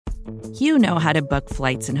You know how to book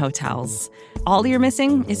flights and hotels. All you're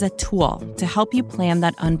missing is a tool to help you plan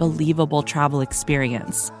that unbelievable travel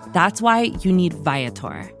experience. That's why you need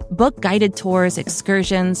Viator. Book guided tours,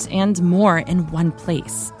 excursions, and more in one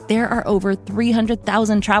place. There are over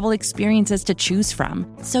 300,000 travel experiences to choose from,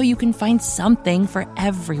 so you can find something for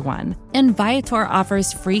everyone. And Viator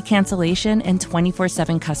offers free cancellation and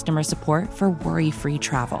 24/7 customer support for worry-free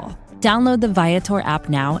travel. Download the Viator app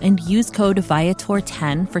now and use code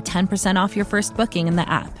Viator10 for 10% off your first booking in the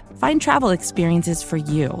app. Find travel experiences for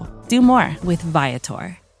you. Do more with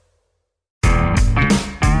Viator.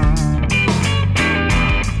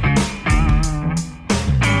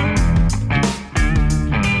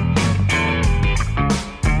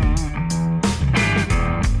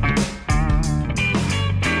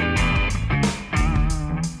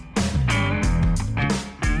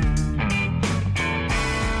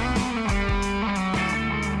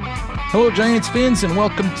 Hello, Giants fans, and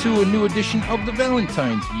welcome to a new edition of the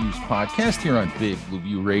Valentine's Views podcast here on Big Blue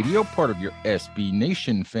View Radio, part of your SB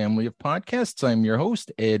Nation family of podcasts. I'm your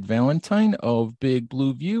host, Ed Valentine of Big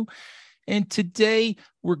Blue View, and today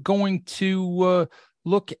we're going to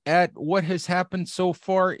look at what has happened so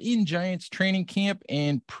far in Giants training camp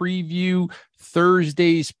and preview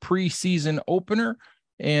Thursday's preseason opener.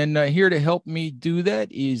 And here to help me do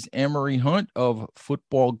that is Emery Hunt of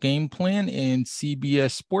Football Game Plan and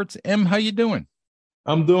CBS Sports. Em, how you doing?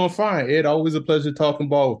 I'm doing fine, Ed. Always a pleasure talking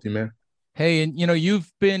ball with you, man. Hey, and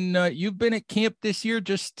you've been at camp this year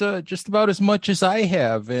just about as much as I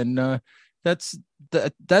have, and that's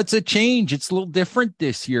a change. It's a little different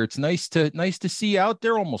this year. It's nice to see you out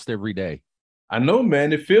there almost every day. I know,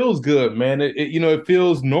 man. It feels good, man. It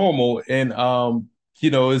feels normal, and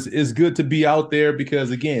it's good to be out there because,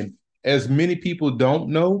 again, as many people don't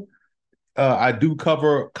know, I do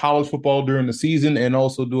cover college football during the season and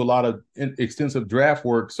also do a lot of extensive draft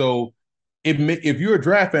work. So if you're a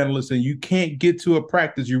draft analyst and you can't get to a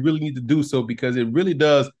practice, you really need to do so because it really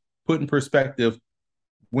does put in perspective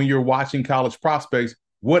when you're watching college prospects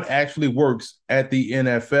what actually works at the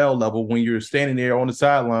NFL level when you're standing there on the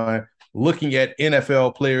sideline looking at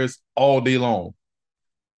NFL players all day long.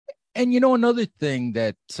 And, another thing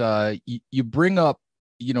that you bring up,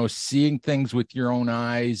 seeing things with your own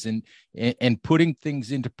eyes and putting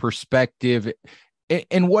things into perspective.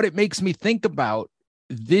 And what it makes me think about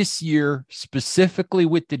this year, specifically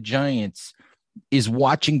with the Giants, is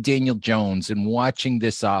watching Daniel Jones and watching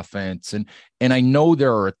this offense. And I know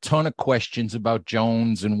there are a ton of questions about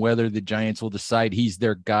Jones and whether the Giants will decide he's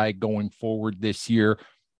their guy going forward this year.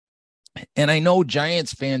 And I know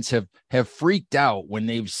Giants fans have freaked out when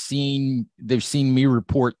they've seen me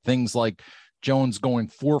report things like Jones going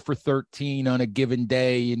 4 for 13 on a given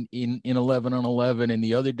day in 11 on 11. And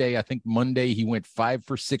the other day, I think Monday, he went 5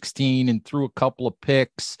 for 16 and threw a couple of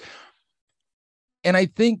picks. And I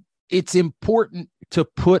think it's important to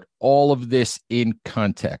put all of this in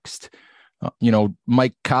context.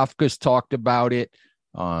 Mike Kafka's talked about it.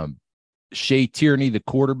 Shea Tierney, the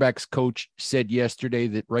quarterback's coach, said yesterday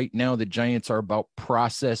that right now the Giants are about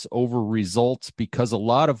process over results because a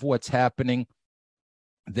lot of what's happening,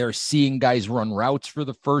 they're seeing guys run routes for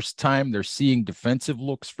the first time. They're seeing defensive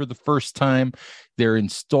looks for the first time. They're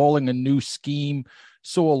installing a new scheme.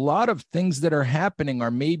 So a lot of things that are happening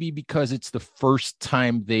are maybe because it's the first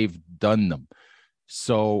time they've done them.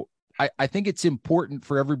 So I think it's important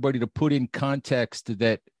for everybody to put in context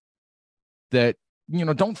that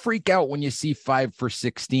don't freak out when you see 5 for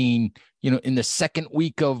 16, in the second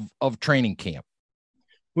week of training camp.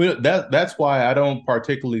 Well, that's why I don't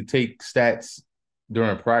particularly take stats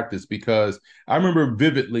during practice because I remember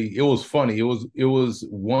vividly, it was funny. It was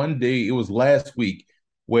one day, it was last week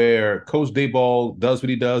where Coach Daboll does what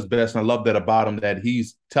he does best. And I love that about him, that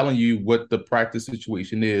he's telling you what the practice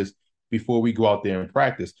situation is before we go out there and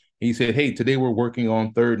practice. He said, hey, today we're working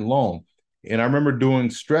on 3rd and long. And I remember during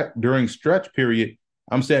stretch period,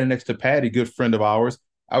 I'm standing next to Patty, good friend of ours.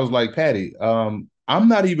 I was like, Patty, I'm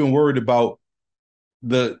not even worried about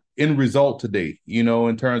the end result today,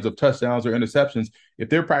 in terms of touchdowns or interceptions. If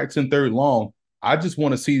they're practicing 3rd long, I just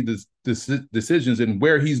want to see the decisions and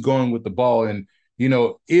where he's going with the ball. And,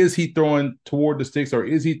 is he throwing toward the sticks or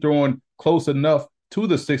is he throwing close enough to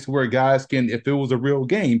the sticks where guys can, if it was a real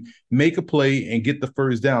game, make a play and get the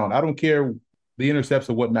first down? I don't care the intercepts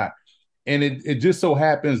or whatnot. And it just so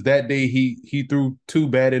happens that day he threw 2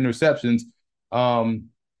 bad interceptions, and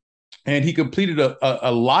he completed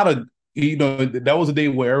a lot of, that was a day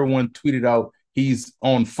where everyone tweeted out he's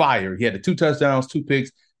on fire. He had the 2 touchdowns, 2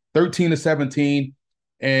 picks, 13 to 17,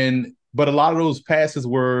 but a lot of those passes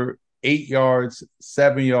were 8 yards,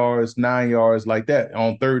 7 yards, 9 yards, like that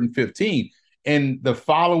on 3rd and 15. And the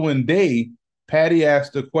following day, Patty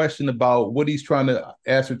asked a question about what he's trying to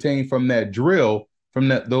ascertain from that drill, from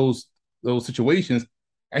those situations.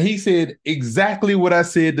 And he said exactly what I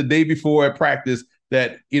said the day before at practice,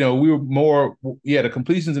 that, we were more, the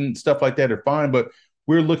completions and stuff like that are fine, but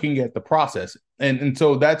we're looking at the process. And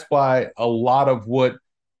so that's why a lot of what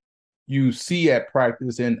you see at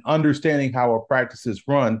practice and understanding how a practice is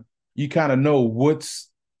run, you kind of know what's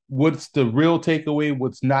the real takeaway,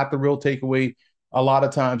 what's not the real takeaway. A lot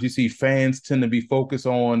of times you see fans tend to be focused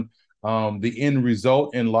on the end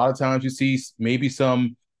result, and a lot of times you see maybe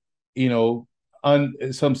some,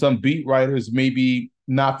 some beat writers maybe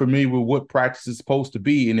not familiar with what practice is supposed to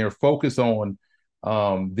be, and they're focused on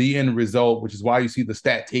the end result, which is why you see the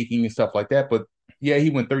stat taking and stuff like that. But yeah, he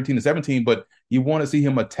went 13-17, but you want to see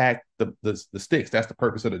him attack the sticks. That's the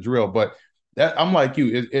purpose of the drill. But I'm like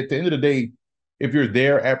you. At the end of the day, if you're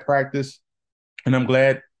there at practice, and I'm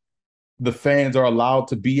glad the fans are allowed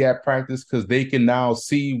to be at practice because they can now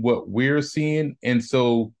see what we're seeing. And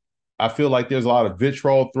so I feel like there's a lot of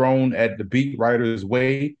vitriol thrown at the beat writers'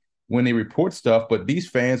 way when they report stuff, but these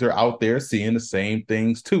fans are out there seeing the same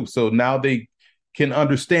things too. So now they can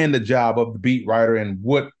understand the job of the beat writer and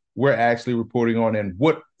what we're actually reporting on and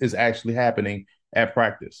what is actually happening at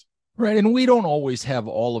practice. Right. And we don't always have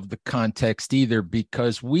all of the context either,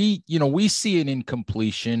 because we see an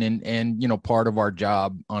incompletion, and part of our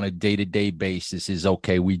job on a day-to-day basis is,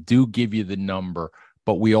 okay, we do give you the number,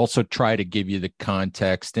 but we also try to give you the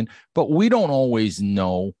context. But we don't always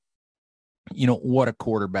know, what a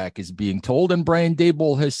quarterback is being told. And Brian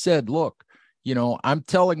Daboll has said, look, I'm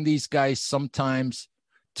telling these guys sometimes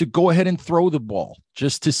to go ahead and throw the ball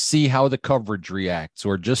just to see how the coverage reacts,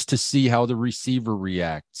 or just to see how the receiver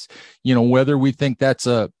reacts, whether we think that's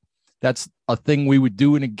a thing we would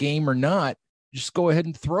do in a game or not, just go ahead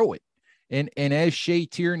and throw it. And as Shea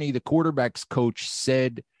Tierney, the quarterback's coach,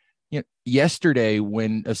 said, yesterday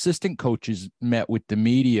when assistant coaches met with the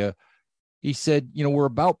media, he said, we're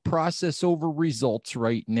about process over results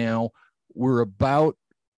right now. We're about,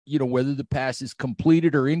 whether the pass is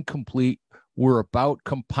completed or incomplete. We're about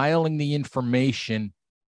compiling the information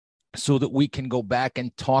so that we can go back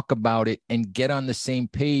and talk about it and get on the same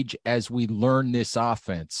page as we learn this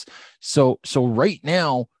offense. So right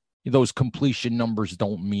now, those completion numbers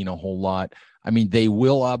don't mean a whole lot. I mean, they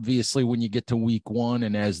will obviously when you get to week one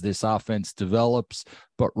and as this offense develops.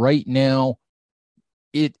 But right now,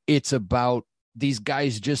 it's about these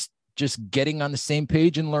guys just getting on the same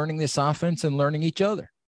page and learning this offense and learning each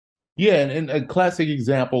other. Yeah, and a classic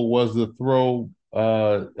example was the throw.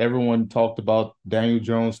 Everyone talked about Daniel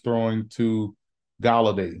Jones throwing to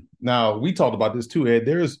Golladay. Now, we talked about this too, Ed.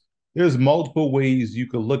 There's multiple ways you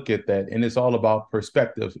could look at that, and it's all about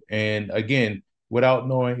perspective. And again, without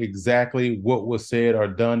knowing exactly what was said or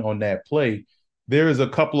done on that play, there is a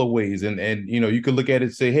couple of ways. And you could look at it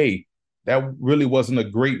and say, hey, that really wasn't a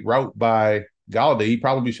great route by Golladay. He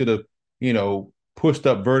probably should have, pushed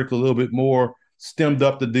up vertical a little bit more, stemmed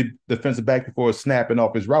up the defensive back before snapping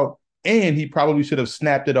off his route, and he probably should have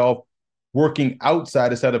snapped it off working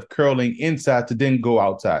outside instead of curling inside to then go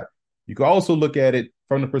outside. You can also look at it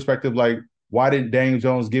from the perspective like, why didn't Daniel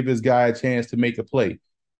Jones give his guy a chance to make a play?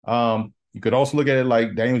 You could also look at it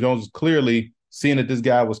like Daniel Jones was clearly seeing that this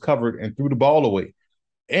guy was covered and threw the ball away.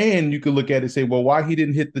 And you could look at it and say, well, why he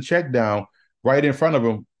didn't hit the check down right in front of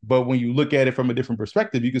him? But when you look at it from a different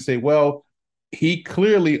perspective, you could say, well, he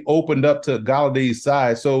clearly opened up to Galladay's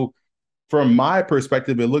side. So from my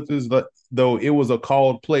perspective, it looked as though it was a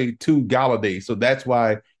called play to Golladay. So that's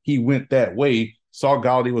why he went that way, saw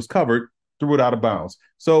Golladay was covered, threw it out of bounds.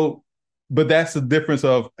 So, but that's the difference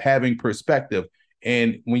of having perspective.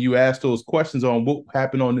 And when you ask those questions on what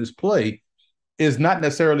happened on this play, it's not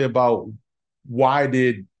necessarily about why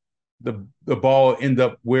did the ball end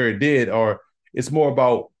up where it did, or it's more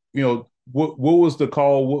about, what was the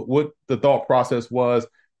call, what the thought process was,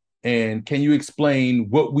 and can you explain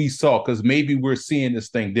what we saw? Because maybe we're seeing this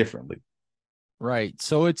thing differently. Right.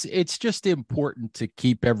 So it's just important to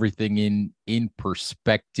keep everything in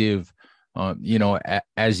perspective.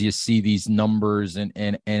 As you see these numbers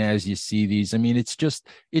and as you see these, I mean,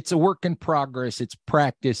 it's a work in progress. It's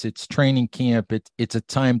practice. It's training camp. It's a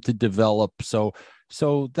time to develop. So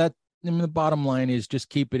that, the bottom line is just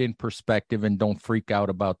keep it in perspective and don't freak out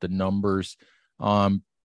about the numbers. I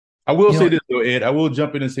will say this though, Ed, I will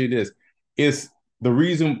jump in and say this. It's the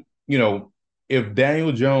reason, if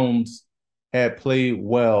Daniel Jones had played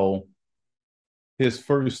well his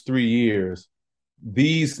first 3 years,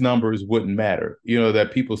 these numbers wouldn't matter,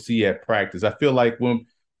 that people see at practice. I feel like when,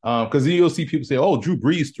 because you'll see people say, oh, Drew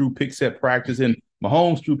Brees threw picks at practice, and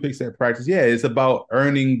Mahomes threw picks at practice. Yeah, it's about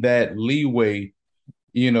earning that leeway,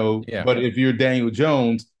 Yeah. But if you're Daniel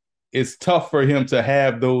Jones, it's tough for him to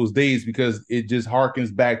have those days because it just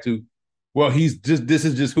harkens back to, well, this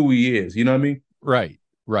is just who he is. You know what I mean? Right.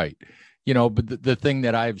 Right. But the thing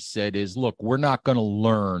that I've said is, look, we're not going to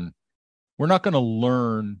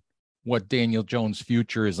learn what Daniel Jones'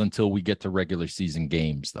 future is until we get to regular season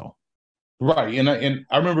games, though. Right. And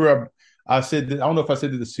I remember I said that, I don't know if I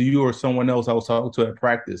said this to you or someone else I was talking to at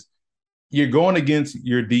practice. You're going against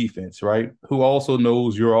your defense, right? Who also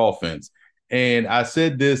knows your offense. And I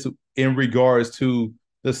said this in regards to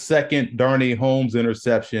the second Darnay Holmes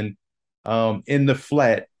interception in the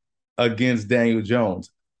flat against Daniel Jones.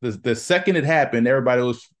 The second it happened, everybody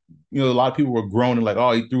was, a lot of people were groaning like,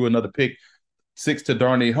 oh, he threw another pick six to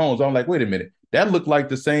Darnay Holmes. I'm like, wait a minute. That looked like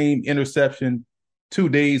the same interception 2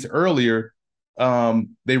 days earlier.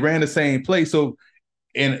 They ran the same play. So,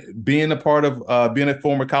 and being a part of being a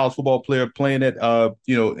former college football player, playing at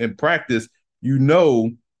in practice,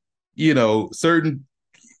 certain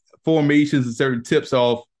formations and certain tips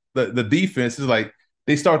off the defense is like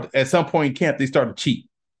they start at some point in camp, they start to cheat.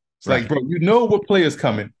 It's right. Like, bro, what play is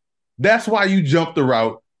coming. That's why you jump the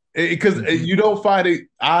route. Because you don't find it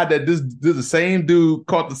odd that this the same dude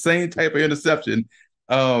caught the same type of interception.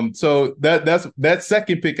 So that's that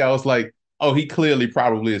second pick, I was like, oh, he clearly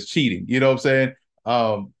probably is cheating. You know what I'm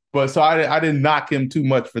saying? But so I didn't knock him too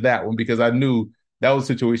much for that one because I knew that was a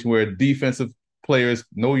situation where defensive players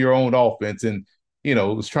know your own offense and,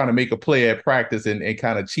 was trying to make a play at practice and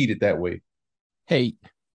kind of cheated that way. Hey,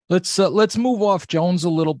 let's move off Jones a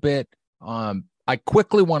little bit. I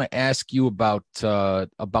quickly want to ask you about the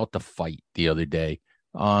fight the other day.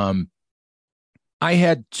 I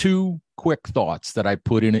had two quick thoughts that I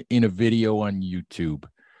put in a video on YouTube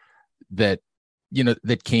that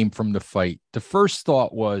came from the fight. The first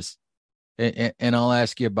thought was, and I'll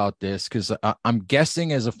ask you about this because I'm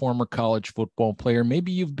guessing as a former college football player,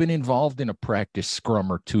 maybe you've been involved in a practice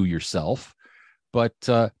scrum or two yourself. But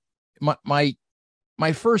my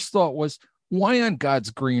first thought was, why on God's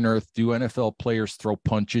green earth do NFL players throw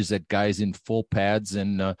punches at guys in full pads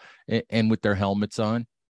and with their helmets on?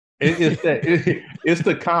 It's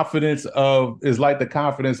the confidence of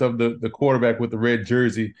the quarterback with the red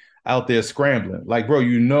jersey out there scrambling. Like, bro,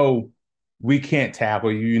 we can't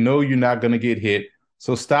tackle you. You're not going to get hit.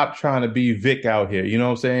 So stop trying to be Vic out here. You know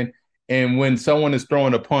what I'm saying? And when someone is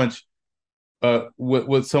throwing a punch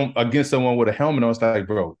against someone with a helmet on, it's like,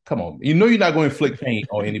 bro, come on. You're not going to inflict pain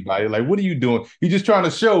on anybody. Like, what are you doing? You're just trying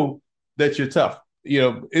to show that you're tough.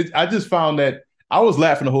 I just found that I was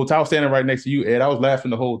laughing the whole time. I was standing right next to you, Ed. I was laughing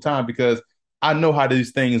the whole time because I know how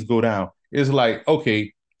these things go down. It's like,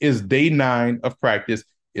 okay, it's day 9 of practice.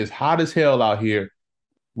 It's hot as hell out here.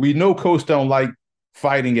 We know coach don't like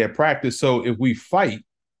fighting at practice. So if we fight,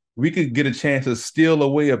 we could get a chance to steal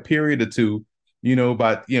away a period or two. He's going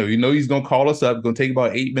to call us up. It's going to take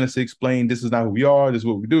about 8 minutes to explain this is not who we are. This is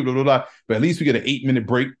what we do, blah, blah, blah. But at least we get an 8-minute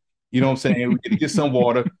break. You know what I'm saying? We can get some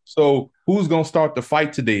water. So who's going to start the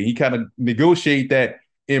fight today? He kind of negotiate that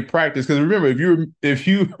in practice. Because remember, if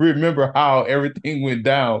you remember how everything went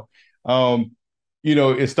down,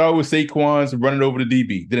 it started with Saquon's running over the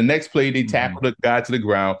DB. Then the next play, they tackled the guy to the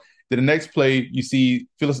ground. Then the next play, you see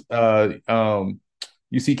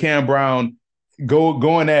Cam Brown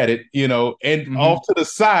going at it, and off to the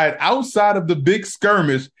side, outside of the big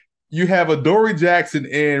skirmish, you have Adoree Jackson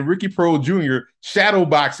and Ricky Proehl Jr. shadow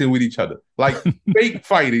boxing with each other, like fake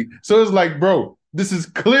fighting. So it's like, bro, this is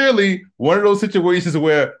clearly one of those situations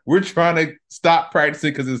where we're trying to stop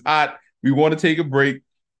practicing because it's hot. We want to take a break.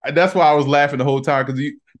 That's why I was laughing the whole time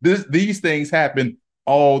because these things happen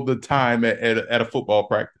all the time at a football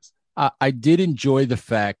practice. I did enjoy the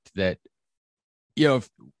fact that,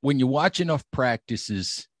 when you watch enough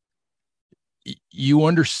practices, you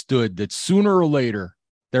understood that sooner or later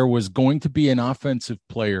there was going to be an offensive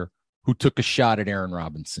player who took a shot at Aaron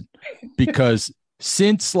Robinson, because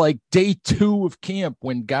since like day 2 of camp,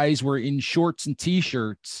 when guys were in shorts and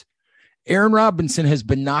t-shirts, Aaron Robinson has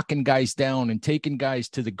been knocking guys down and taking guys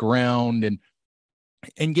to the ground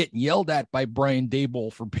and getting yelled at by Brian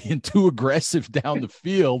Daboll for being too aggressive down the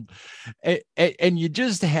field. And you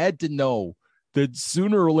just had to know that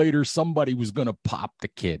sooner or later somebody was going to pop the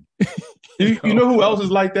kid. You know who else is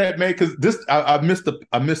like that, man? Because I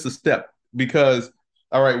missed a step because,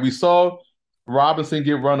 all right, we saw Robinson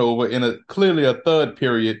get run over in clearly a third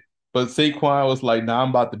period, but Saquon was like, "Nah,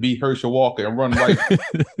 I'm about to beat Herschel Walker and run right."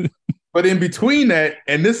 But in between that,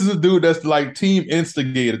 and this is a dude that's like team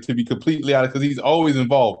instigator, to be completely honest, because he's always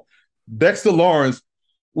involved. Dexter Lawrence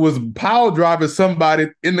was power driving somebody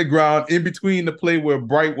in the ground in between the play where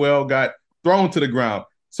Brightwell got thrown to the ground.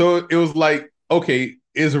 So it was like, okay,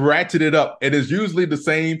 it's ratcheted up. And it's usually the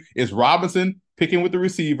same. It's Robinson picking with the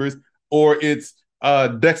receivers, or it's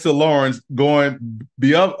Dexter Lawrence going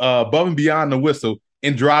above and beyond the whistle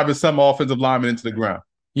and driving some offensive lineman into the ground.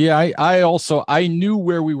 Yeah, I knew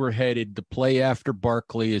where we were headed to play after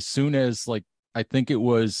Barkley as soon as, like, I think it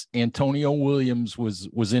was Antonio Williams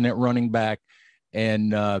was in at running back,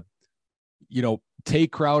 and Tay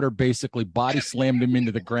Crowder basically body slammed him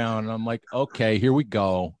into the ground, and I'm like, okay, here we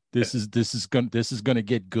go. This is gonna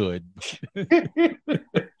get good.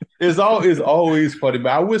 It's always funny,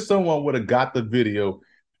 but I wish someone would have got the video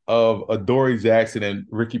of Adoree Jackson and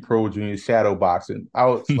Ricky Pro Jr. shadow boxing. I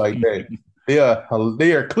was like, they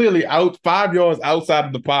are clearly out 5 yards outside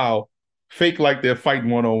of the pile, fake like they're fighting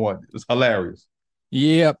one-on-one. It's hilarious.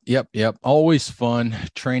 Yep. Always fun.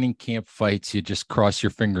 Training camp fights. You just cross your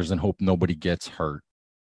fingers and hope nobody gets hurt.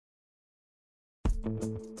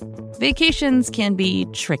 Vacations can be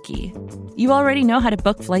tricky. You already know how to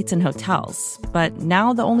book flights and hotels, but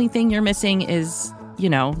now the only thing you're missing is,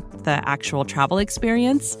 the actual travel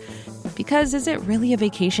experience. Because is it really a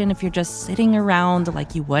vacation if you're just sitting around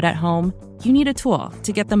like you would at home? You need a tool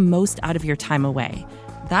to get the most out of your time away.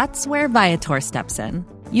 That's where Viator steps in.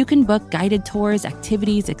 You can book guided tours,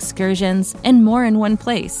 activities, excursions, and more in one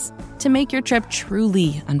place to make your trip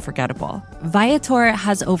truly unforgettable. Viator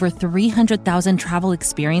has over 300,000 travel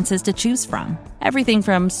experiences to choose from. Everything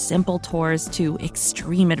from simple tours to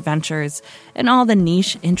extreme adventures and all the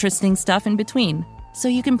niche, interesting stuff in between. So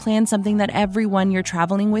you can plan something that everyone you're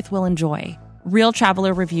traveling with will enjoy. Real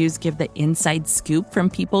traveler reviews give the inside scoop from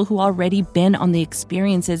people who already been on the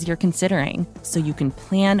experiences you're considering, so you can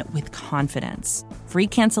plan with confidence. Free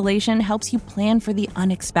cancellation helps you plan for the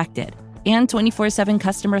unexpected. And 24/7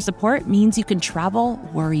 customer support means you can travel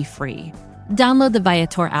worry-free. Download the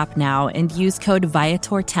Viator app now and use code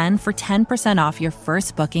Viator10 for 10% off your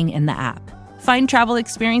first booking in the app. Find travel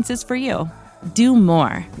experiences for you. Do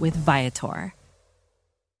more with Viator.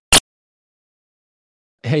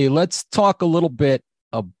 Hey, let's talk a little bit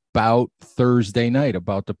about Thursday night,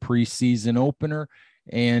 about the preseason opener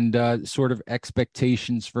and sort of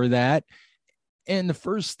expectations for that. And the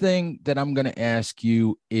first thing that I'm going to ask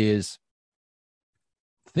you is,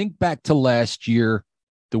 think back to last year,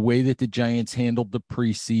 the way that the Giants handled the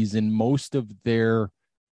preseason. Most of their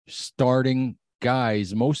starting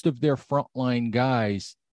guys, most of their frontline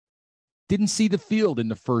guys didn't see the field in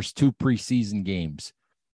the first two preseason games.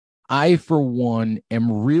 I, for one,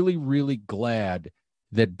 am really, really glad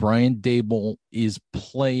that Brian Daboll is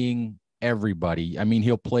playing everybody. I mean,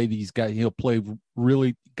 he'll play these guys.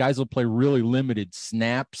 Guys will play really limited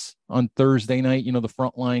snaps on Thursday night, the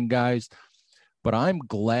frontline guys. But I'm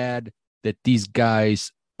glad that these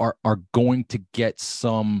guys are going to get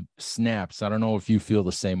some snaps. I don't know if you feel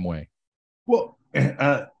the same way. Well,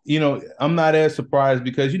 I'm not as surprised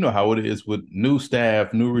because you know how it is with new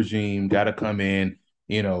staff, new regime, got to come in,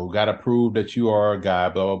 got to prove that you are a guy,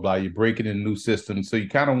 blah, blah, blah. You're breaking in a new system. So you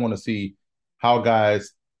kind of want to see how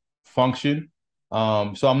guys function.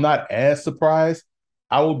 So I'm not as surprised.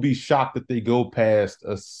 I would be shocked if they go past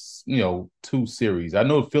two series. I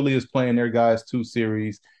know Philly is playing their guys 2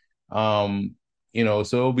 series. So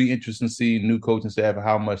it'll be interesting to see new coaching staff and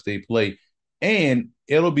how much they play. And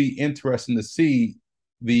it'll be interesting to see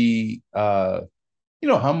the how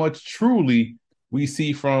much truly we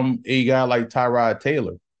see from a guy like Tyrod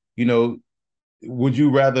Taylor. Would you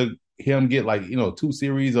rather him get 2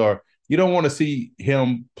 series, or you don't want to see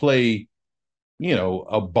him play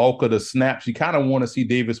a bulk of the snaps? You kind of want to see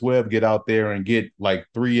Davis Webb get out there and get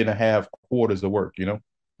 3.5 quarters of work,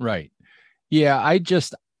 Right. Yeah. I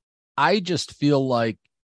just feel like,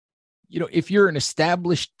 if you're an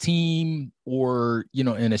established team or,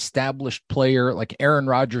 an established player, like Aaron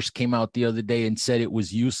Rodgers came out the other day and said it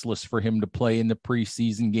was useless for him to play in the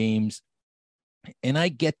preseason games. And I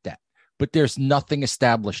get that, but there's nothing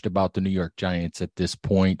established about the New York Giants at this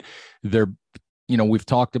point. We've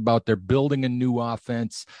talked about they're building a new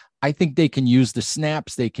offense. I think they can use the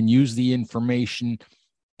snaps. They can use the information,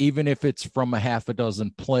 even if it's from a half a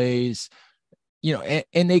dozen plays,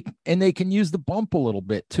 and they can use the bump a little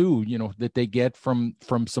bit too, that they get from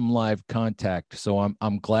some live contact. So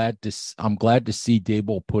I'm glad to see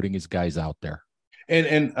Daboll putting his guys out there.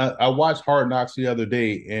 And I watched Hard Knocks the other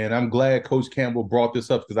day, and I'm glad Coach Campbell brought this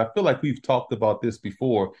up because I feel like we've talked about this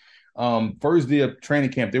before. First day of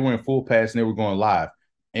training camp, they were in full pass and they were going live.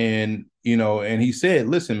 And, and he said,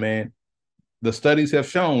 listen, man, the studies have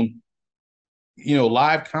shown,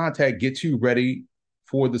 live contact gets you ready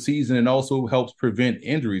for the season and also helps prevent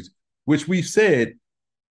injuries, which we've said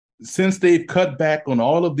since they've cut back on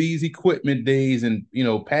all of these equipment days and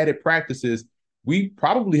padded practices, we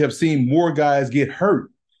probably have seen more guys get hurt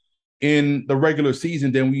in the regular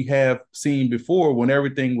season than we have seen before, when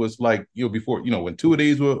everything was like, before, when 2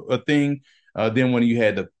 days were a thing, then when you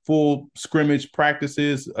had the full scrimmage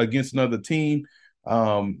practices against another team.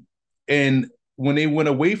 And when they went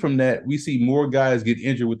away from that, we see more guys get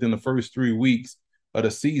injured within the first 3 weeks of the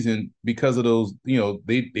season because of those,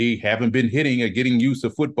 they haven't been hitting or getting used to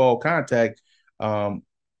football contact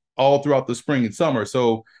all throughout the spring and summer.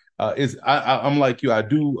 So I'm like you. I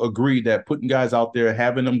do agree that putting guys out there,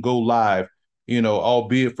 having them go live,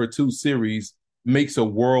 albeit for 2 series, makes a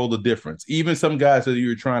world of difference. Even some guys that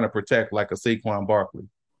you're trying to protect, like a Saquon Barkley.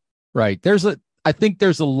 Right. I think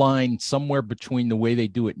there's a line somewhere between the way they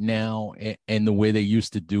do it now and the way they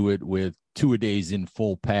used to do it with 2-a-days in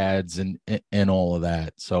full pads and all of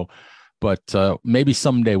that. So, but maybe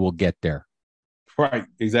someday we'll get there. Right.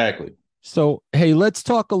 Exactly. So, hey, let's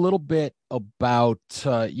talk a little bit about,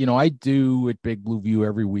 I do at Big Blue View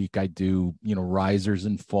every week. I do, risers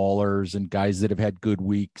and fallers and guys that have had good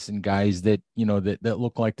weeks and guys that, that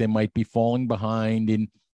look like they might be falling behind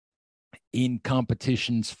in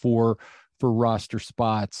competitions for roster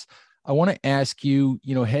spots. I want to ask you,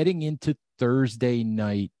 heading into Thursday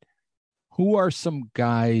night, who are some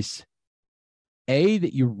guys, A,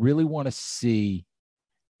 that you really want to see,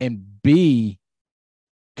 and B,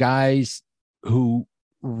 guys who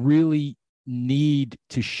really need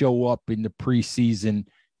to show up in the preseason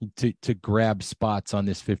to grab spots on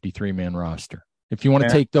this 53-man roster? If you want to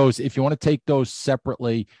take those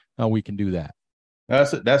separately, we can do that.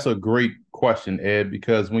 That's a great question, Ed,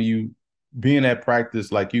 because when you being at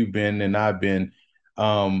practice like you've been and I've been,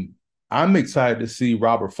 I'm excited to see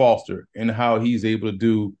Robert Foster and how he's able to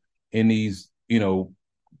do in these,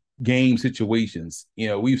 game situations.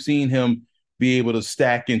 We've seen him be able to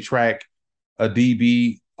stack and track a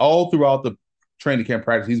DB all throughout the training camp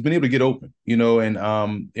practice. He's been able to get open,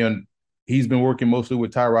 and he's been working mostly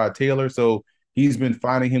with Tyrod Taylor. So he's been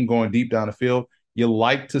finding him going deep down the field. You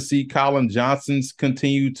like to see Colin Johnson's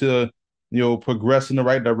continue to, progress in the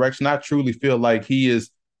right direction. I truly feel like he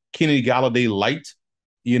is Kenny Golladay light,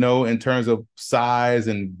 in terms of size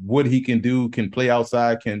and what he can do, can play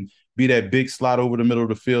outside, can be that big slot over the middle of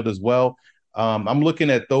the field as well. I'm looking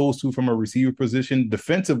at those two from a receiver position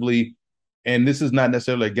defensively, and this is not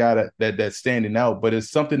necessarily a guy that's standing out, but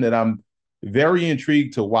it's something that I'm very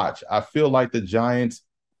intrigued to watch. I feel like the Giants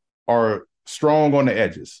are strong on the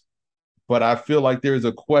edges, but I feel like there's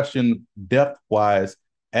a question depth-wise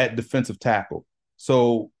at defensive tackle.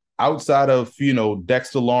 So outside of,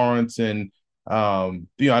 Dexter Lawrence and, I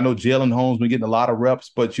know Jalen Holmes been getting a lot of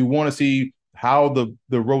reps, but you want to see how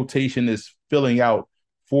the rotation is filling out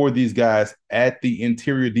for these guys at the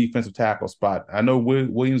interior defensive tackle spot. I know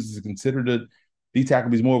Williams is considered a D tackle.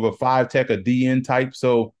 He's more of a 5-tech, a DN type.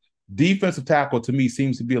 So defensive tackle to me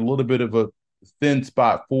seems to be a little bit of a thin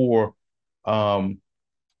spot for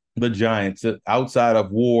the Giants. Outside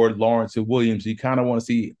of Ward, Lawrence, and Williams, you kind of want to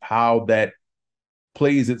see how that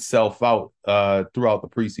plays itself out throughout the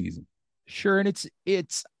preseason. Sure. And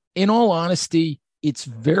it's in all honesty, it's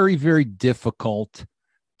very, very difficult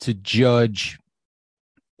to judge.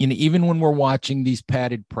 Even when we're watching these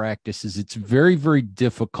padded practices, it's very, very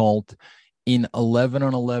difficult in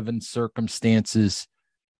 11-on-11 circumstances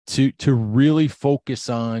to really focus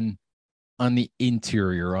on the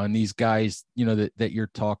interior, on these guys, that you're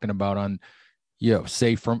talking about, on,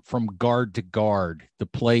 say from guard to guard, the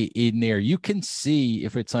play in there. You can see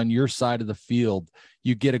if it's on your side of the field,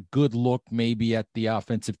 you get a good look maybe at the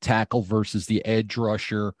offensive tackle versus the edge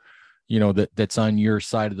rusher, that's on your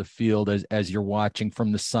side of the field as you're watching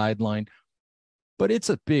from the sideline. But it's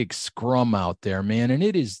a big scrum out there, man. And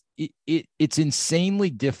it's insanely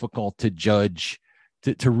difficult to judge,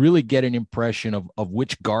 to really get an impression of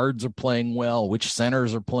which guards are playing well, which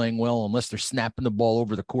centers are playing well, unless they're snapping the ball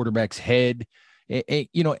over the quarterback's head,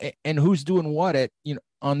 and who's doing what at,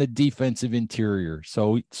 on the defensive interior.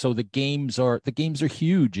 So the games are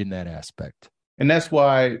huge in that aspect. And that's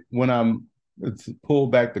why when let's pull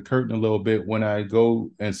back the curtain a little bit, when I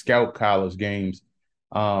go and scout college games,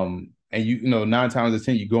 and 9 times out of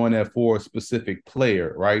 10, you go in there for a specific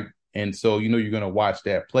player, right? And so, you're going to watch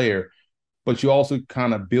that player, but you're also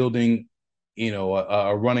kind of building,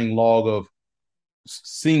 a running log of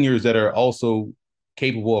seniors that are also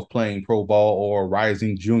capable of playing pro ball or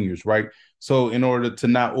rising juniors, right? So in order to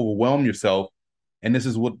not overwhelm yourself, and this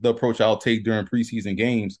is what the approach I'll take during preseason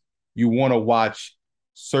games, you want to watch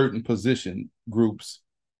certain position groups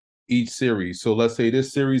each series. So let's say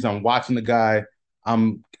this series, I'm watching the guy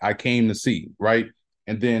I came to see, right?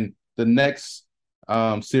 And then the next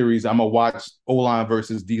series, I'm gonna watch O-line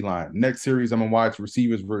versus D-line. Next series, I'm gonna watch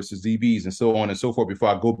receivers versus DBs, and so on and so forth before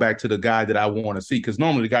I go back to the guy that I want to see. Because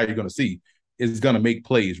normally the guy you're gonna see is gonna make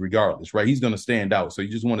plays regardless, right? He's gonna stand out. So you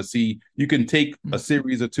just want to see. You can take a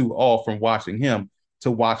series or two off from watching him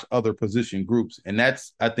to watch other position groups, and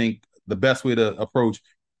that's, I think, the best way to approach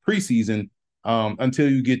preseason. Until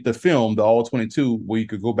you get the film, the all 22, where you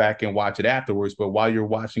could go back and watch it afterwards. But while you're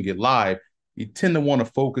watching it live, you tend to want to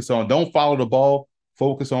focus on, don't follow the ball,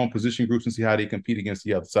 focus on position groups and see how they compete against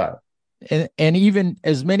the other side. And even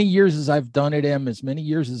as many years as I've done it, as many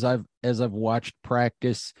years as I've watched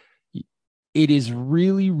practice, it is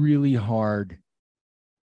really, really hard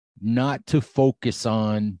not to focus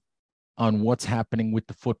on what's happening with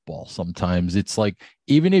the football. Sometimes it's like,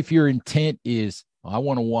 even if your intent is, I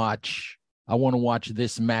want to watch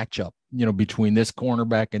this matchup, between this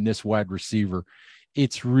cornerback and this wide receiver,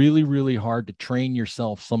 it's really, really hard to train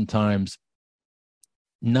yourself sometimes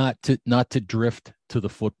not to drift to the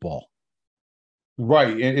football.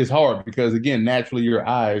 Right. And it's hard because, again, naturally your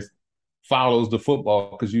eyes follows the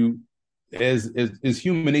football, because you, as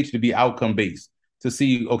human nature, to be outcome based, to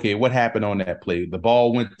see, okay, what happened on that play? The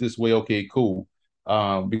ball went this way. Okay, cool.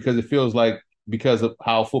 Because it feels like, because of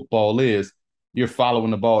how football is, you're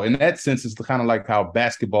following the ball. In that sense, it's kind of like how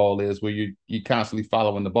basketball is, where you're constantly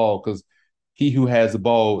following the ball, because he who has the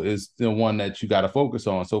ball is the one that you got to focus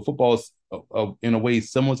on. So football is, in a way,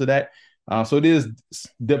 similar to that. So it is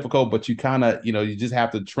difficult, but you kind of, you just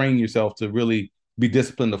have to train yourself to really be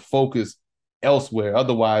disciplined to focus elsewhere.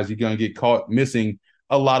 Otherwise, you're going to get caught missing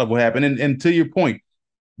a lot of what happened. And to your point,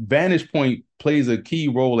 vantage point plays a key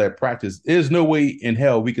role at practice. There's no way in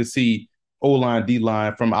hell we could see O-line,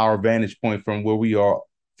 D-line from our vantage point, from where we are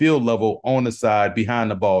field level, on the side, behind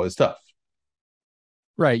the ball. Is tough.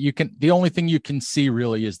 Right. The only thing you can see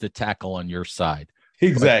really is the tackle on your side.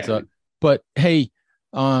 Exactly. But hey,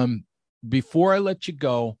 before I let you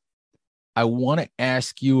go, I want to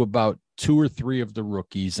ask you about two or three of the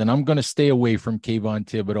rookies, and I'm going to stay away from Kayvon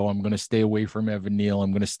Thibodeaux. I'm going to stay away from Evan Neal.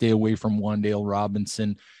 I'm going to stay away from Wan'Dale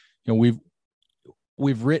Robinson.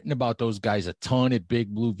 We've written about those guys a ton at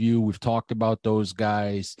Big Blue View. We've talked about those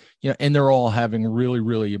guys, and they're all having really,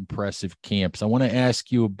 really impressive camps. I want to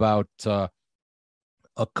ask you about a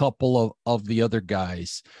couple of the other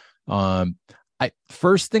guys.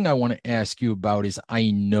 First thing I want to ask you about is, I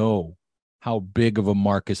know how big of a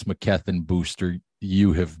Marcus McKethan booster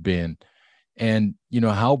you have been, and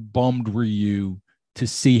how bummed were you to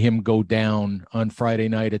see him go down on Friday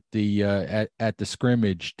night at the at the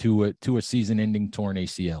scrimmage to a season-ending torn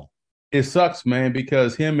ACL? It sucks, man,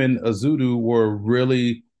 because him and Azudu were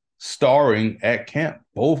really starring at camp.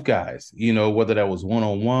 Both guys, whether that was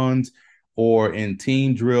one-on-ones or in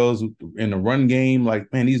team drills in the run game.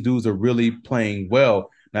 Like, man, these dudes are really playing well.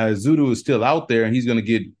 Now, Azudu is still out there, and he's going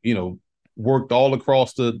to get, worked all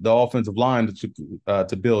across the offensive line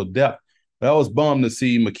to build depth. But I was bummed to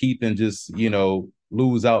see McKethan just,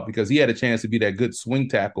 lose out, because he had a chance to be that good swing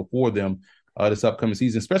tackle for them this upcoming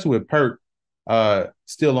season, especially with Pert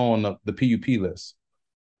still on the PUP list.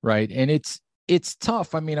 Right. And it's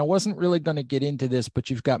tough. I mean, I wasn't really going to get into this, but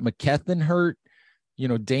you've got McKethan hurt.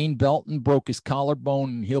 Dane Belton broke his collarbone,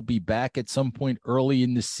 and he'll be back at some point early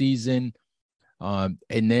in the season. And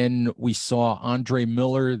then we saw Andre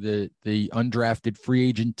Miller, the undrafted free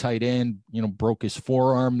agent tight end, broke his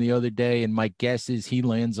forearm the other day. And my guess is he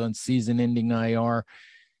lands on season-ending IR.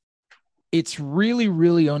 It's really,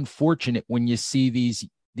 really unfortunate when you see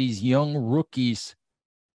these young rookies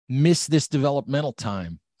miss this developmental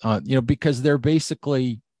time, because they're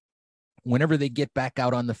basically, whenever they get back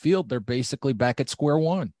out on the field, they're basically back at square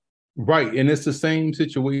one. Right. And it's the same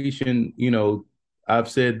situation, I've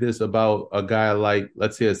said this about a guy like,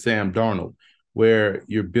 let's say, a Sam Darnold, where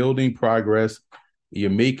you're building progress, you're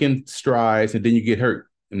making strides, and then you get hurt.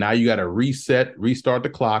 And now you got to restart the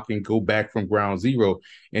clock, and go back from ground zero.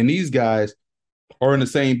 And these guys are in the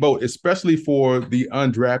same boat, especially for the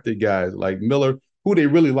undrafted guys like Miller, who they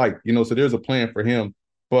really like, so there's a plan for him.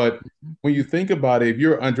 But when you think about it, if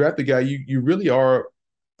you're an undrafted guy, you really are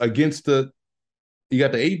against you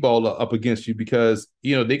got the 8-ball up against you, because,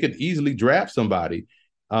 they could easily draft somebody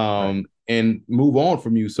and move on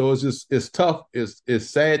from you. So it's tough. It's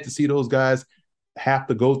sad to see those guys have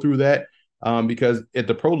to go through that, because at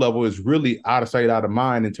the pro level, it's really out of sight, out of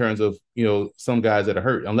mind in terms of, some guys that are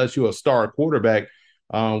hurt, unless you're a star quarterback,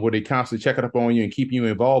 where they constantly checking up on you and keeping you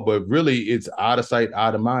involved. But really, it's out of sight,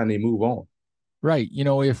 out of mind. They move on. Right.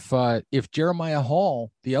 If Jeremiah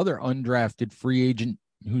Hall, the other undrafted free agent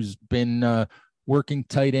who's been working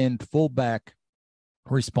tight end, fullback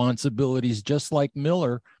responsibilities, just like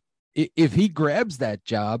Miller, if he grabs that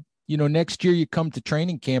job, next year you come to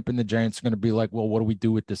training camp and the Giants are going to be like, well, what do we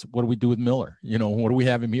do with this? What do we do with Miller? What do we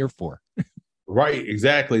have him here for? Right,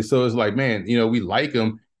 exactly. So it's like, man, we like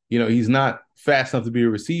him. He's not fast enough to be a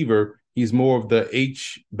receiver. He's more of the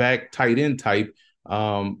H-back tight end type.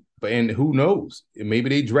 And who knows? Maybe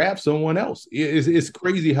they draft someone else. It's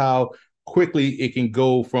crazy how quickly it can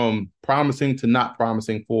go from promising to not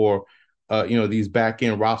promising for, these back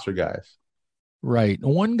end roster guys. Right.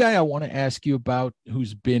 One guy I want to ask you about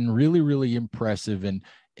who's been really, really impressive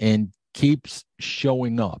and keeps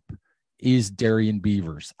showing up is Darrian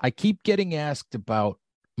Beavers. I keep getting asked about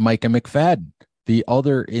Micah McFadden, the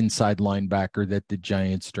other inside linebacker that the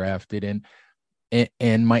Giants drafted.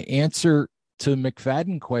 And my answer to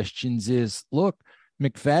McFadden questions is, look,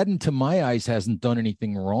 McFadden, to my eyes, hasn't done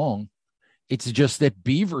anything wrong. It's just that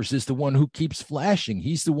Beavers is the one who keeps flashing.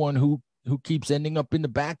 He's the one who keeps ending up in the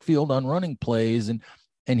backfield on running plays.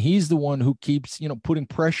 And he's the one who keeps, putting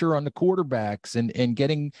pressure on the quarterbacks and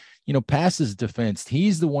getting, passes defensed.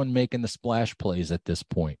 He's the one making the splash plays at this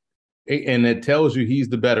point. And it tells you he's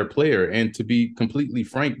the better player. And to be completely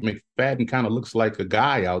frank, McFadden kind of looks like a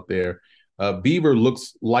guy out there. Beaver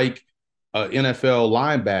looks like an NFL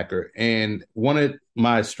linebacker. And one of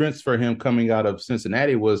my strengths for him coming out of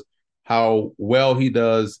Cincinnati was how well he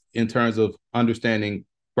does in terms of understanding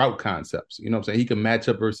route concepts. You know what I'm saying? He can match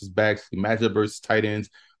up versus backs, he can match up versus tight ends,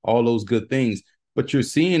 all those good things. But you're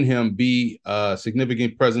seeing him be a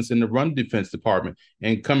significant presence in the run defense department.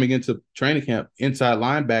 And coming into training camp, inside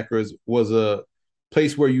linebackers was a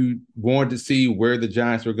place where you wanted to see where the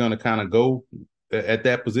Giants were going to kind of go at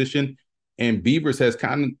that position. And Beavers has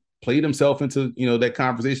kind of played himself into, that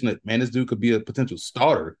conversation that, man, this dude could be a potential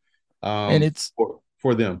starter and it's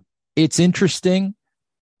for them. It's interesting.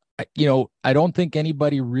 I don't think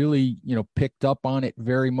anybody really, picked up on it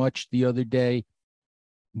very much the other day,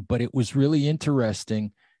 but it was really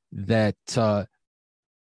interesting that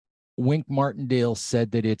Wink Martindale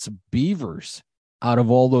said that it's Beavers out of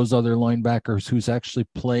all those other linebackers who's actually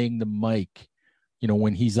playing the mic,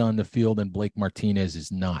 when he's on the field and Blake Martinez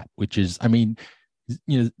is not, which is,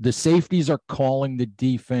 the safeties are calling the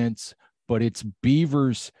defense, but it's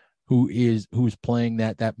Beavers who's playing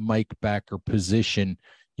that Mike backer position,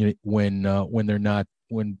 when they're not,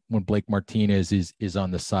 when Blake Martinez is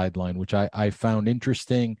on the sideline, which I found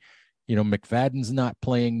interesting. McFadden's not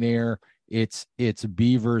playing there. It's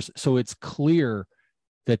Beavers. So it's clear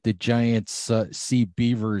that the Giants see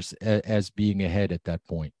Beavers as being ahead at that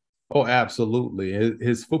point. Oh, absolutely.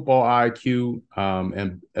 His football IQ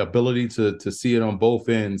and ability to see it on both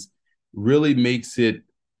ends really makes it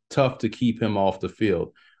tough to keep him off the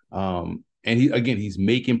field. And he's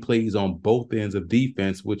making plays on both ends of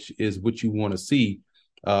defense, which is what you want to see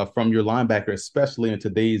from your linebacker, especially in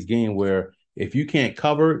today's game where if you can't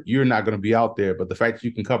cover, you're not going to be out there. But the fact that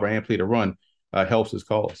you can cover and play the run helps his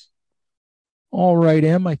cause. All right,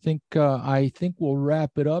 Em, I think we'll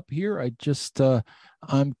wrap it up here.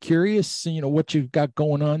 I'm curious, what you've got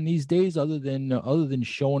going on these days other than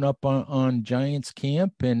showing up on Giants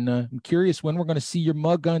camp. And I'm curious when we're going to see your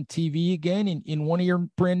mug on TV again in one of your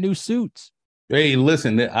brand new suits. Hey,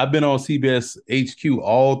 listen, I've been on CBS HQ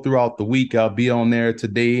all throughout the week. I'll be on there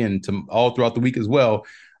today and all throughout the week as well.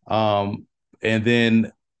 And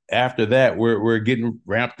then after that, we're getting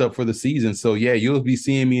ramped up for the season. So yeah, you'll be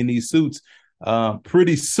seeing me in these suits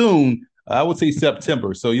pretty soon. I would say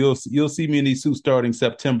September. So you'll see me in these suits starting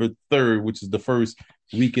September 3rd, which is the first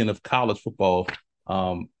weekend of college football.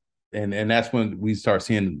 And that's when we start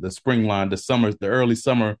seeing the spring line, the summer, the early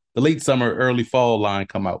summer, the late summer, early fall line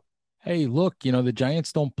come out. Hey, look, the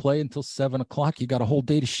Giants don't play until 7:00. You got a whole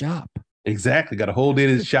day to shop. Exactly. Got a whole day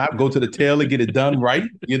to shop, go to the tailor, get it done right,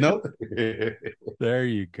 There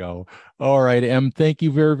you go. All right, Em, thank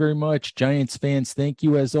you very, very much. Giants fans, thank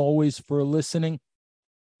you as always for listening.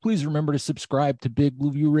 Please remember to subscribe to Big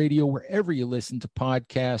Blue View Radio wherever you listen to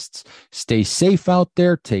podcasts. Stay safe out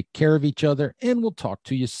there, take care of each other, and we'll talk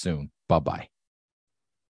to you soon. Bye-bye.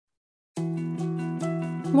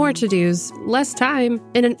 More to-dos, less time,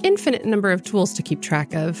 and an infinite number of tools to keep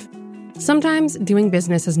track of. Sometimes doing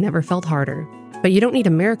business has never felt harder, but you don't need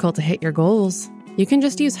a miracle to hit your goals. You can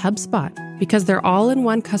just use HubSpot because their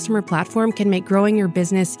all-in-one customer platform can make growing your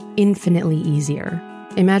business infinitely easier.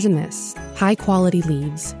 Imagine this: high-quality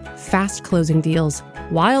leads, fast closing deals,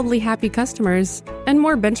 wildly happy customers, and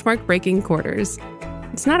more benchmark-breaking quarters.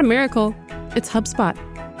 It's not a miracle, it's HubSpot.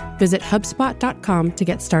 Visit HubSpot.com to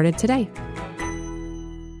get started today.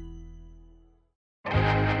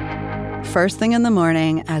 First thing in the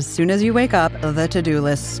morning, as soon as you wake up, the to-do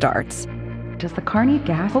list starts. Does the car need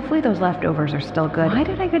gas? Hopefully those leftovers are still good. Why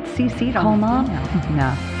did I get CC'd on Mom?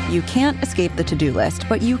 No. You can't escape the to-do list,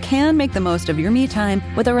 but you can make the most of your me time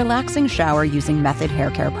with a relaxing shower using Method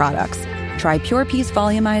Hair Care products. Try Pure Peace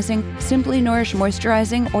Volumizing, Simply Nourish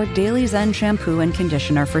Moisturizing, or Daily Zen Shampoo and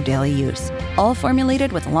Conditioner for daily use. All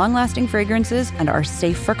formulated with long-lasting fragrances and are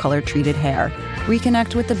safe for color-treated hair.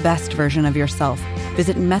 Reconnect with the best version of yourself.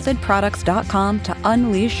 Visit methodproducts.com to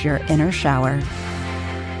unleash your inner shower.